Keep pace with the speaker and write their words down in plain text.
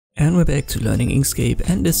And we're back to learning Inkscape,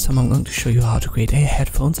 and this time I'm going to show you how to create a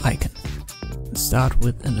headphones icon. Start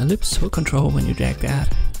with an ellipse, hold Control when you drag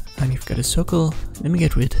that, and you've got a circle. Let me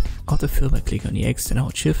get rid of the fill by clicking on the X, then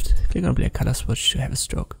hold Shift, click on black color swatch to have a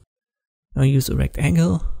stroke. Now use a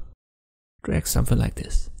rectangle, drag something like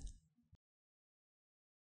this.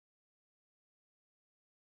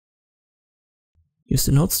 Use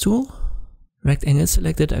the nodes tool, rectangle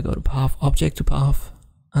selected, I go to path, object to path,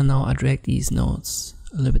 and now I drag these nodes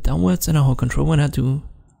a little bit downwards, and I hold Control when I do,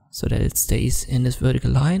 so that it stays in this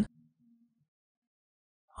vertical line.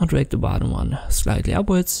 I'll drag the bottom one slightly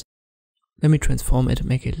upwards. Let me transform it,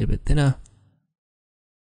 make it a little bit thinner.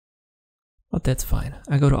 But that's fine.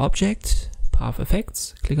 I go to Object, Path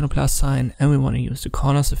Effects, click on the plus sign, and we want to use the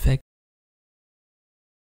corners effect.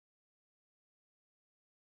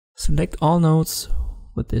 Select all nodes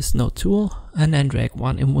with this node tool, and then drag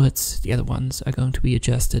one inwards. The other ones are going to be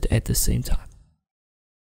adjusted at the same time.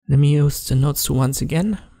 Let me use the nodes tool once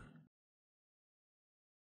again.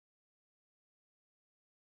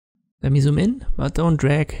 Let me zoom in, but don't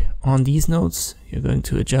drag on these nodes. You're going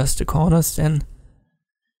to adjust the corners, then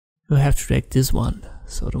you have to drag this one,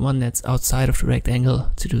 so the one that's outside of the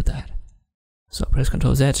rectangle, to do that. So press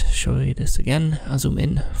Ctrl Z, show you this again. I zoom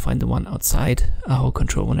in, find the one outside, I hold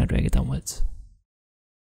Control when I drag it downwards.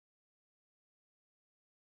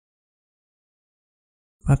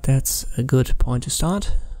 But that's a good point to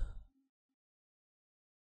start.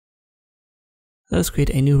 Let's create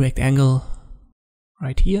a new rectangle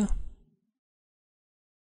right here.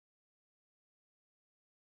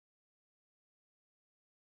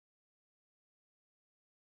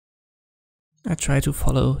 I try to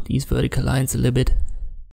follow these vertical lines a little bit.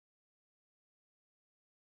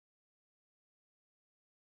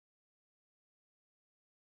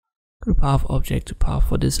 Go to path, object to path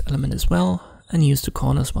for this element as well, and use the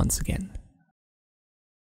corners once again.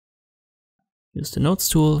 Use the nodes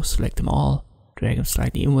tool, select them all, drag them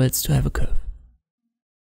slightly inwards to have a curve.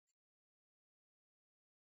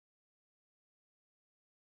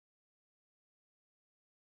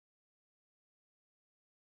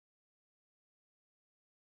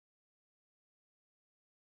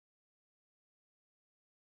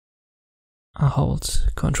 I hold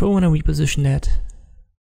Control when I reposition that.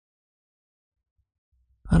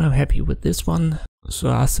 And I'm happy with this one, so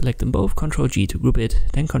I select them both, Ctrl G to group it,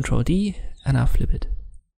 then Ctrl D, and I flip it.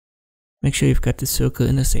 Make sure you've got the circle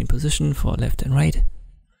in the same position for left and right.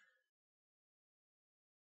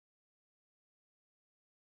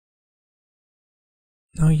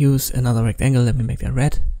 Now use another rectangle, let me make that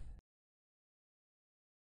red.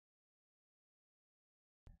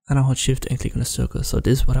 And I hold Shift and click on the circle, so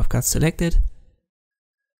this is what I've got selected.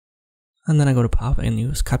 And then I go to Path and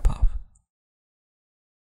use Cut Path.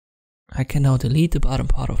 I can now delete the bottom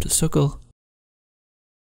part of the circle.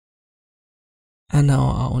 And now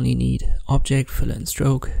I only need Object, Fill and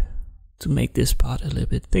Stroke to make this part a little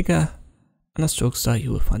bit thicker. And a stroke style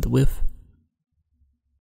you will find the width.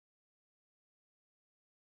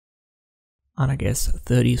 And I guess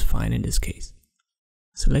 30 is fine in this case.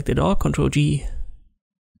 Select it all, Ctrl G.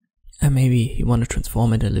 And maybe you want to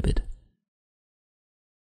transform it a little bit.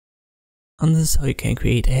 And this is how you can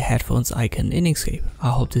create a headphones icon in Inkscape. I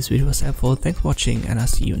hope this video was helpful, thanks for watching, and I'll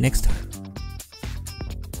see you next time.